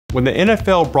When the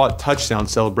NFL brought touchdown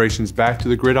celebrations back to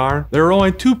the gridiron, there were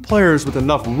only 2 players with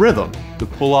enough rhythm to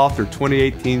pull off their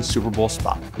 2018 Super Bowl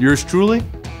spot. Yours truly,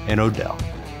 and Odell.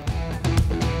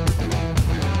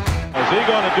 Is he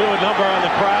going to do a number on the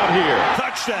crowd here?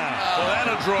 Touchdown. Well,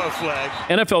 that'll draw a flag.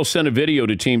 NFL sent a video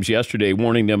to teams yesterday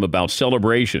warning them about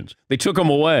celebrations. They took them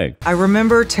away. I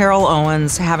remember Terrell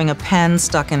Owens having a pen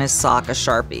stuck in his sock, a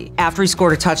Sharpie. After he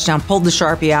scored a touchdown, pulled the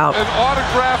Sharpie out And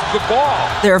autographed the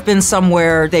ball. There have been some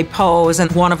where they pose,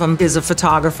 and one of them is a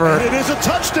photographer. And it is a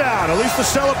touchdown. At least the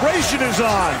celebration is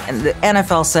on. And the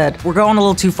NFL said, we're going a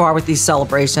little too far with these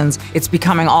celebrations. It's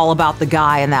becoming all about the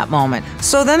guy in that moment.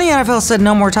 So then the NFL said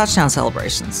no more touchdown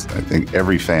celebrations. I think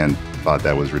every fan thought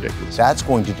that was ridiculous. That's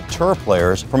going to deter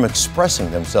players from expressing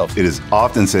themselves. It is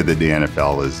often said that the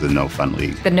NFL is the no-fun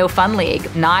league. The no-fun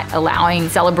league, not allowing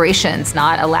celebrations,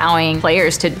 not allowing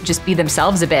players to just be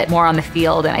themselves a bit more on the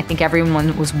field, and I think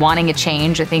everyone was wanting a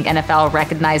change. I think NFL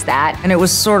recognized that. And it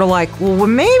was sort of like, well,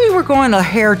 maybe we're going a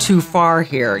hair too far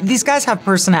here. These guys have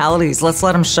personalities. Let's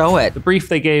let them show it. The brief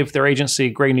they gave their agency,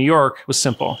 Greene, New York, was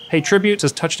simple. Pay tribute to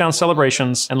touchdown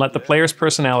celebrations and let the players'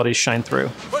 personalities shine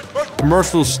through.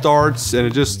 Commercial starts and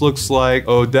it just looks like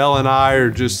Odell and I are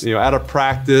just, out of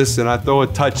practice, and I throw a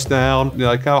touchdown,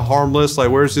 like kind of harmless,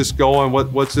 like where's this going?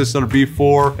 What's this gonna be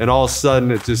for? And all of a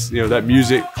sudden it just, that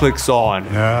music clicks on.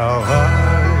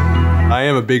 I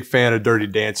am a big fan of Dirty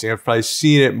Dancing. I've probably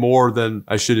seen it more than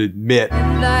I should admit.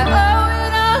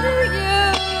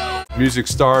 Music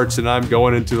starts and I'm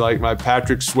going into like my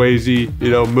Patrick Swayze,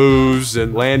 moves,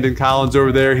 and Landon Collins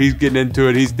over there, he's getting into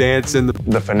it, he's dancing.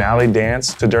 The finale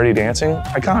dance to Dirty Dancing,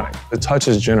 iconic. It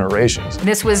touches generations.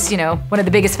 This was, one of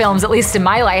the biggest films, at least in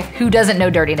my life. Who doesn't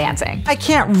know Dirty Dancing? I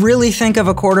can't really think of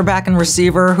a quarterback and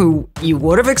receiver who you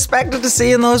would have expected to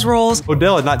see in those roles.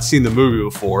 Odell had not seen the movie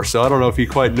before, so I don't know if he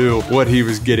quite knew what he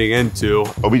was getting into.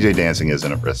 OBJ dancing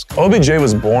isn't a risk. OBJ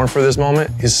was born for this moment.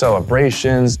 His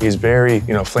celebrations, he's very,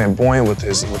 flamboyant with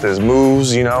his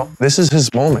moves, This is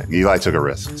his moment. Eli took a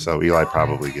risk, so Eli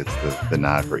probably gets the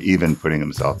nod for even putting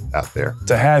himself out there.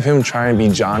 To have him try and be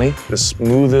Johnny, the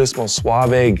smoothest, most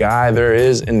suave guy there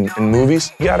is in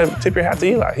movies, you gotta tip your hat to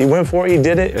Eli. He went for it, he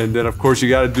did it. And then of course you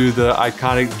gotta do the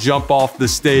iconic jump off the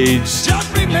stage.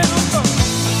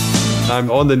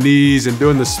 I'm on the knees and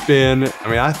doing the spin.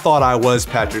 I thought I was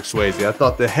Patrick Swayze. I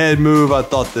thought the head move, I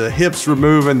thought the hips were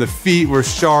moving, the feet were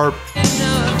sharp.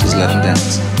 Just let him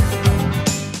dance.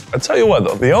 I tell you what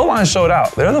though, the O-line showed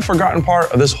out. They're the forgotten part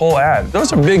of this whole ad.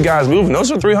 Those are big guys moving. Those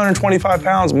are 325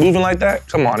 pounds moving like that.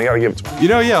 Come on, you gotta give it to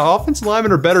them. Offensive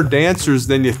linemen are better dancers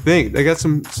than you think. They got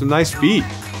some nice feet.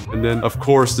 And then, of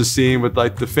course, the scene with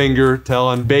like the finger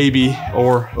telling Baby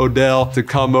or Odell to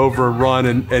come over and run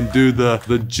and do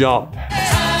the jump.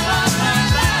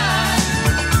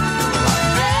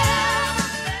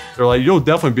 They're like, you'll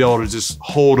definitely be able to just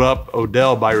hold up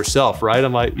Odell by yourself, right?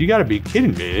 I'm like, you gotta be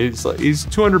kidding me. It's like, he's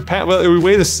 200 pounds, well, we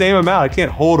weigh the same amount. I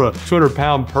can't hold a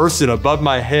 200-pound person above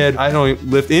my head. I don't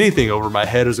lift anything over my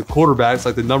head as a quarterback. It's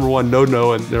like the #1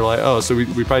 no-no. And they're like, oh, so we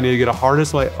probably need to get a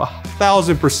harness? I'm like,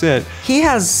 1,000%. He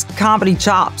has comedy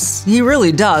chops. He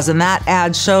really does, and that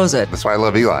ad shows it. That's why I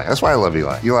love Eli.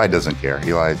 Eli doesn't care.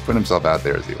 Eli put himself out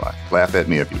there as Eli. Laugh at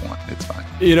me if you want, it's fine.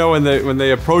 When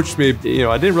they approached me,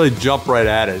 I didn't really jump right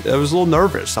at it. I was a little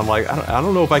nervous. I'm like, I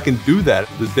don't know if I can do that.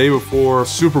 The day before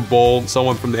Super Bowl,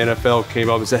 someone from the NFL came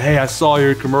up and said, hey, I saw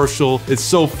your commercial. It's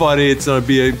so funny. It's gonna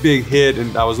be a big hit.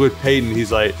 And I was with Peyton.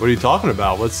 He's like, what are you talking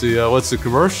about? What's the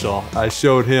commercial? I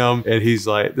showed him, and he's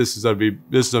like, this is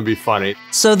gonna be funny.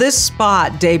 So this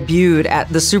spot debuted at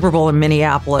the Super Bowl in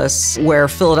Minneapolis, where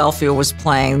Philadelphia was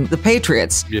playing the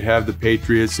Patriots. You have the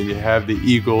Patriots and you have the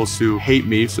Eagles who hate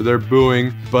me, so they're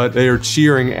booing, but they are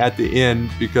cheering at the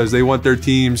end because they want their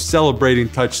teams celebrating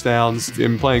touchdowns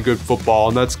and playing good football.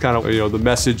 And that's kind of, the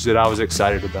message that I was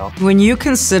excited about. When you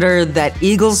consider that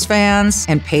Eagles fans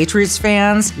and Patriots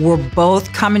fans were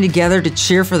both coming together to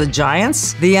cheer for the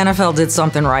Giants, the NFL did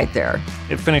something right there.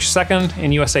 It finished second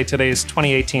in USA Today's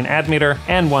 2018 Ad Meter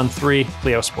and won 3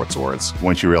 Clio Sports Awards.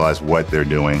 Once you realize what they're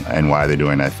doing and why they're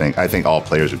doing, I think all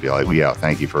players would be like, well, yeah,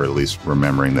 thank you for at least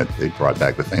remembering that they brought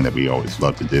back the thing that we always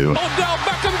love to do. Odell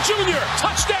Beckham Jr.,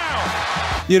 touchdown!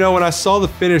 When I saw the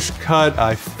finished cut,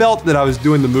 I felt that I was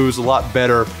doing the moves a lot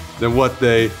better than what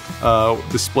they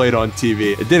displayed on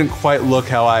TV. It didn't quite look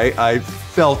how I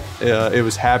felt it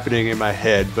was happening in my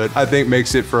head, but I think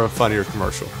makes it for a funnier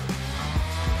commercial.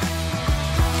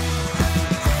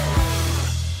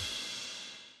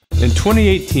 In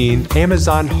 2018,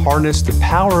 Amazon harnessed the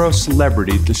power of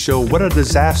celebrity to show what a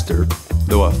disaster,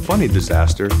 though a funny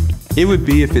disaster, it would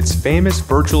be if its famous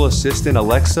virtual assistant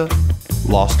Alexa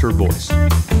lost her voice.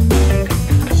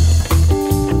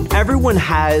 everyone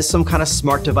has some kind of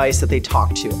smart device that they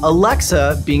talk to,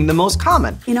 Alexa being the most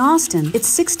common. In Austin, it's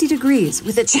 60 degrees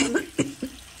with a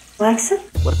Alexa?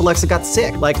 What if Alexa got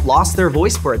sick, like lost their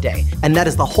voice for a day? And that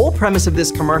is the whole premise of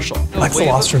this commercial. Alexa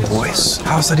lost her voice.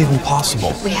 How is that even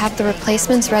possible? We have the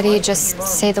replacements ready, just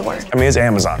say the word. I mean, it's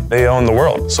Amazon. They own the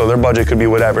world, so their budget could be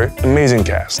whatever. Amazing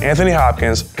cast. Anthony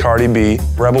Hopkins, Cardi B,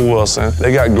 Rebel Wilson.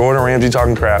 They got Gordon Ramsay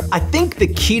talking crap. I think the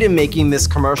key to making this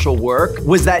commercial work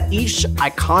was that each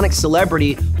iconic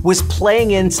celebrity was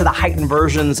playing into the heightened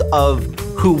versions of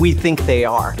who we think they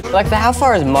are. Alexa, how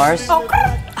far is Mars? Oh,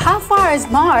 how far is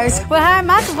Mars? Well, how am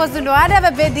I supposed to know? I've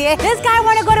never been there. This guy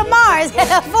want to go to Mars.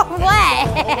 For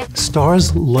what?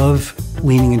 Stars love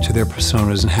leaning into their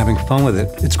personas and having fun with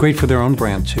it. It's great for their own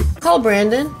brand, too. Call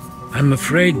Brandon. I'm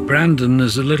afraid Brandon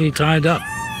is a little tied up.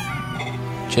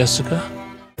 Jessica?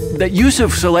 That use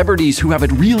of celebrities who have a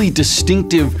really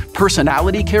distinctive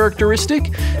personality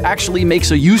characteristic actually makes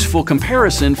a useful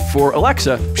comparison for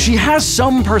Alexa. She has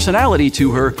some personality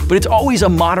to her, but it's always a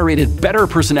moderated, better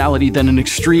personality than an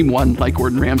extreme one like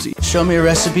Gordon Ramsay. Show me a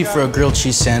recipe for a grilled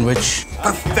cheese sandwich.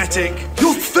 Pathetic.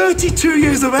 You're 32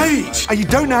 years of age and you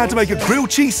don't know how to make a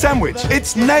grilled cheese sandwich.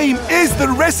 Its name is the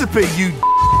recipe, you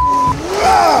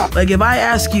Like if I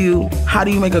ask you, how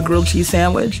do you make a grilled cheese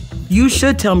sandwich? You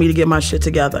should tell me to get my shit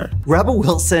together. Rebel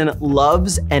Wilson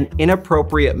loves an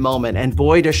inappropriate moment, and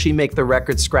boy does she make the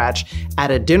record scratch at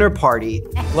a dinner party.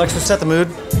 Alexa, set the mood.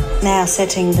 Now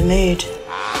setting the mood.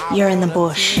 You're in the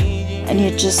bush, and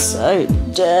you're just so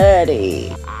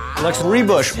dirty. Alexa,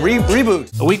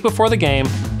 reboot. A week before the game,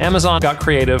 Amazon got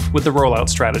creative with the rollout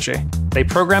strategy. They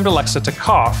programmed Alexa to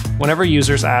cough whenever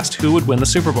users asked who would win the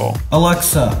Super Bowl.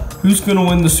 Alexa, who's gonna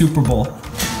win the Super Bowl?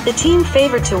 The team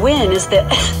favored to win is the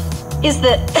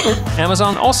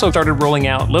Amazon also started rolling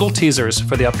out little teasers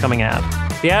for the upcoming ad.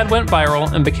 The ad went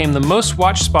viral and became the most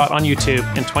watched spot on YouTube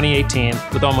in 2018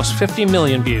 with almost 50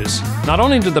 million views. Not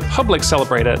only did the public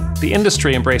celebrate it, the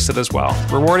industry embraced it as well,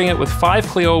 rewarding it with 5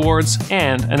 Clio Awards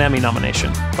and an Emmy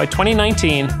nomination. By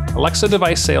 2019, Alexa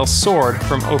device sales soared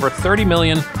from over 30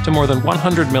 million to more than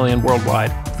 100 million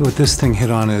worldwide. What this thing hit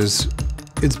on is,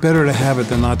 it's better to have it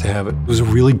than not to have it. It was a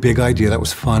really big idea that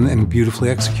was fun and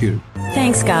beautifully executed.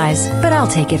 Thanks, guys, but I'll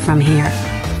take it from here.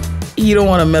 You don't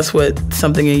want to mess with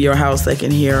something in your house that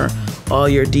can hear all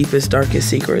your deepest, darkest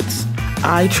secrets.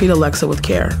 I treat Alexa with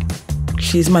care.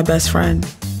 She's my best friend.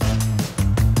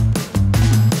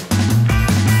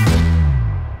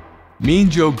 Mean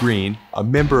Joe Greene, a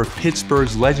member of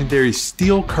Pittsburgh's legendary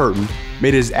Steel Curtain,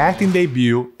 made his acting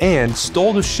debut and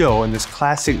stole the show in this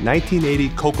classic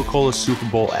 1980 Coca-Cola Super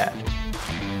Bowl ad.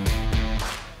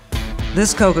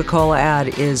 This Coca-Cola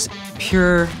ad is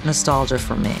pure nostalgia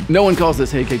for me. No one calls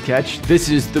this Hey Kid Catch. This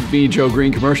is the Mean Joe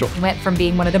Greene commercial. Went from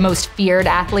being one of the most feared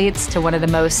athletes to one of the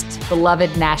most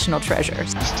beloved national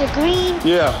treasures. Mr. Greene?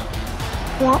 Yeah.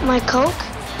 Want my Coke?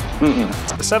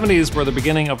 The 70s were the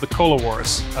beginning of the Cola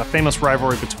Wars, a famous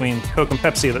rivalry between Coke and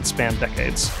Pepsi that spanned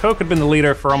decades. Coke had been the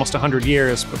leader for almost 100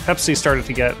 years, but Pepsi started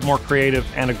to get more creative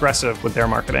and aggressive with their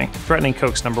marketing, threatening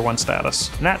Coke's #1 status.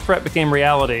 And that threat became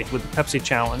reality with the Pepsi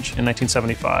Challenge in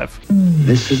 1975.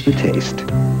 This is the taste.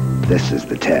 This is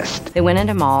the test. They went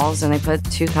into malls and they put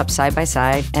 2 cups side by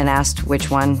side and asked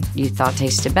which one you thought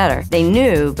tasted better. They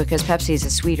knew, because Pepsi is a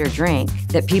sweeter drink,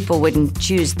 that people wouldn't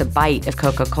choose the bite of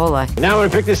Coca-Cola. Now I'm gonna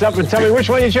pick this up and tell me which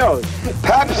one you chose.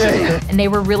 Pepsi! And they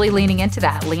were really leaning into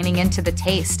that, leaning into the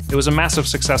taste. It was a massive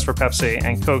success for Pepsi,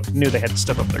 and Coke knew they had to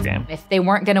step up their game. If they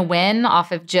weren't gonna win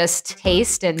off of just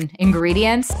taste and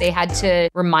ingredients, they had to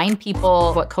remind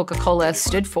people what Coca-Cola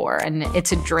stood for. And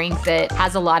it's a drink that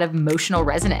has a lot of emotional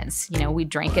resonance. You know, we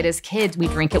drank it as kids, we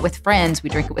drink it with friends, we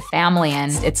drink it with family,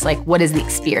 and it's like, what is the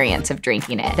experience of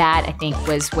drinking it? That, I think,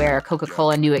 was where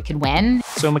Coca-Cola knew it could win.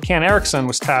 So McCann Erickson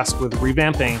was tasked with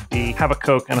revamping the Have a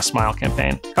Coke and a Smile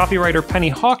campaign. Copywriter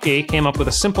Penny Hawkey came up with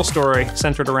a simple story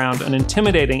centered around an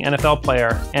intimidating NFL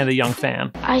player and a young fan.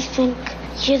 I think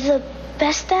you're the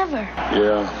best ever.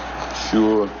 Yeah,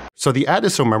 sure. So the ad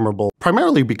is so memorable,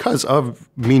 primarily because of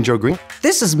Mean Joe Greene.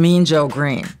 This is Mean Joe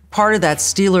Greene, part of that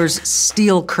Steelers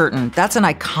Steel Curtain. That's an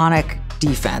iconic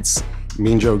defense.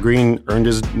 Mean Joe Greene earned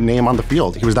his name on the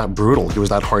field. He was that brutal. He was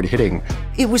that hard-hitting.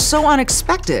 It was so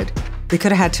unexpected. They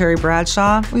could have had Terry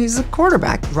Bradshaw. Well, he's a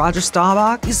quarterback. Roger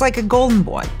Staubach, he's like a golden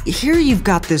boy. Here you've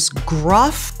got this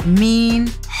gruff, mean,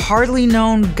 hardly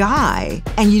known guy,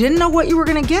 and you didn't know what you were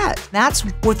gonna get. That's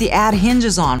what the ad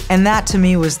hinges on. And that to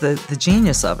me was the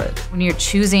genius of it. When you're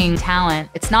choosing talent,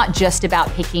 it's not just about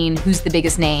picking who's the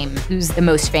biggest name, who's the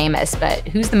most famous, but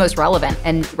who's the most relevant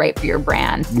and right for your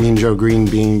brand. Me and Joe Greene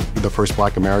being the first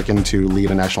Black American to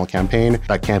lead a national campaign,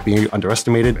 that can't be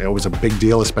underestimated. It was a big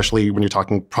deal, especially when you're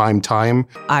talking prime time.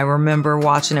 I remember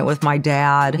watching it with my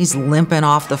dad. He's limping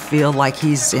off the field like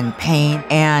he's in pain.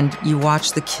 And you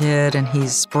watch the kid and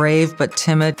he's brave but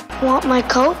timid. Want my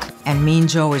Coke? And Mean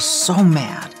Joe is so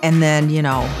mad. And then, you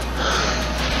know.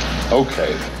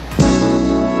 Okay.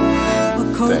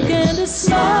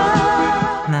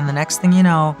 And then the next thing you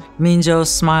know, Mean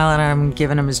Joe's smiling at him,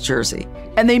 giving him his jersey.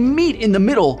 And they meet in the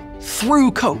middle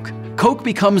through Coke. Coke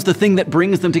becomes the thing that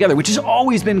brings them together, which has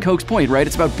always been Coke's point, right?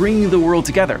 It's about bringing the world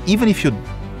together. Even if you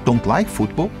don't like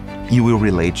football, you will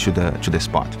relate to the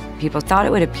spot. People thought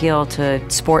it would appeal to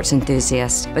sports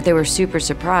enthusiasts, but they were super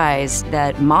surprised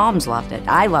that moms loved it.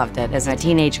 I loved it as a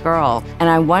teenage girl, and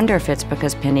I wonder if it's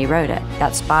because Penny wrote it.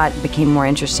 That spot became more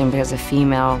interesting because a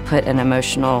female put an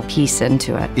emotional piece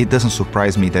into it. It doesn't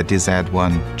surprise me that this ad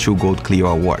won 2 Gold Clio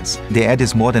Awards. The ad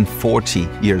is more than 40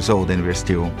 years old and we're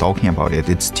still talking about it.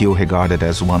 It's still regarded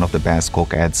as one of the best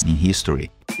Coke ads in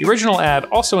history. The original ad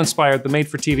also inspired the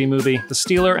made-for-TV movie The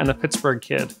Steeler and the Pittsburgh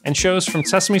Kid, and shows from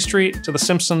Sesame Street to The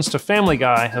Simpsons to Family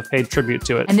Guy have paid tribute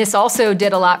to it. And this also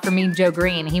did a lot for Mean Joe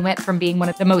Greene. He went from being one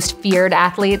of the most feared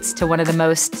athletes to one of the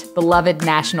most beloved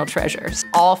national treasures,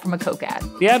 all from a Coke ad.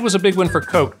 The ad was a big win for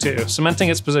Coke, too, cementing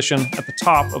its position at the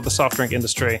top of the soft drink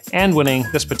industry and winning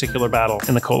this particular battle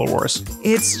in the Cola Wars.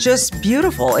 It's just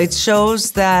beautiful. It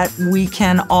shows that we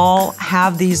can all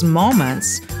have these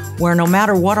moments where no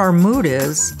matter what our mood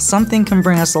is, something can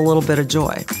bring us a little bit of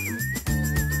joy.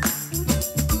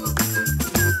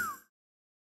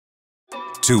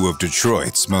 Two of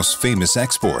Detroit's most famous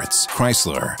exports,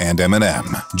 Chrysler and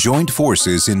M&M, joined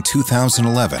forces in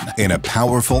 2011 in a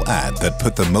powerful ad that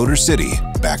put the Motor City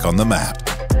back on the map.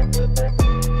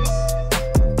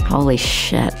 Holy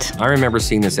shit. I remember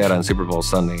seeing this ad on Super Bowl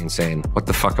Sunday and saying, what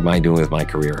the fuck am I doing with my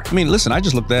career? I mean, listen, I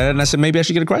just looked at it and I said, maybe I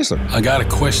should get a Chrysler. I got a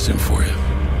question for you.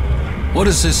 What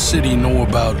does this city know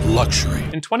about luxury?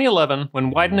 In 2011,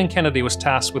 when Wyden and Kennedy was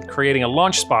tasked with creating a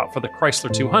launch spot for the Chrysler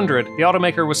 200, the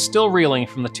automaker was still reeling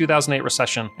from the 2008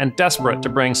 recession and desperate to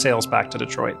bring sales back to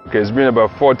Detroit. Okay, it's been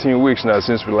about 14 weeks now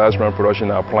since we last ran production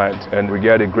in our plant, and we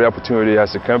got a great opportunity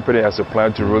as a company, as a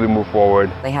plant to really move forward.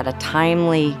 They had a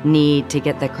timely need to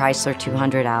get the Chrysler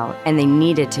 200 out, and they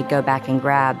needed to go back and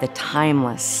grab the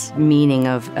timeless meaning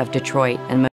of Detroit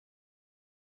and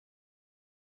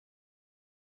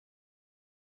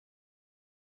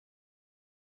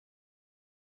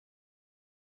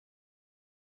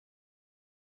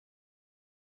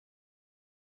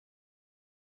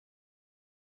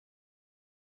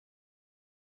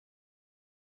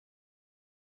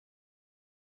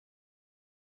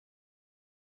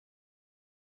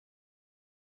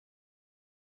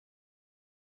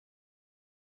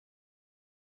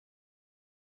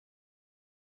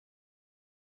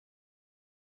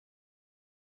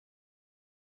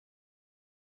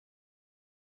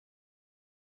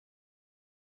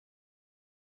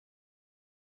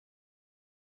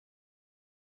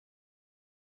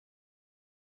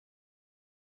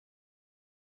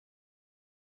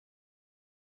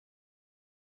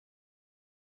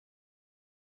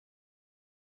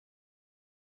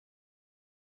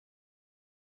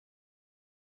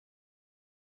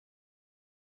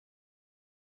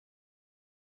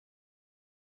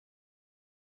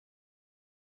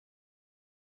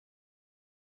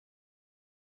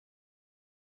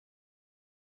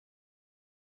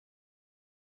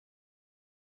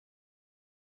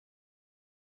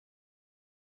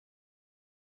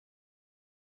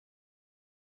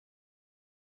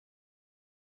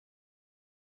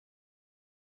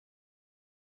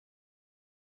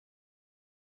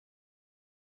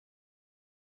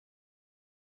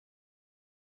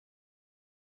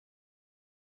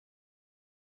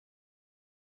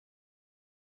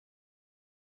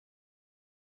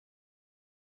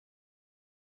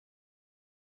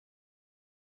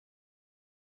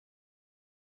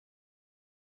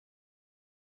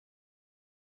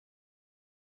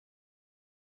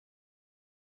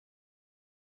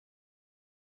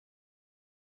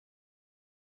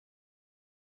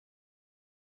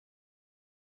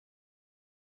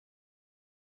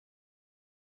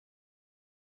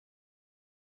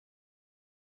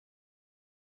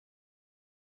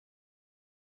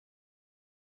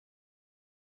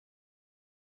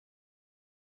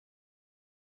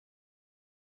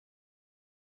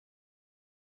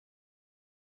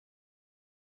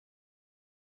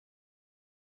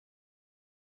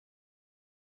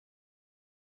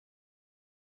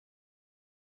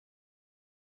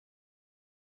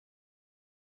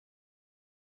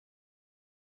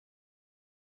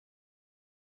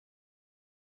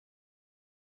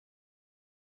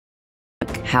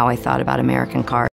how I thought about American cars.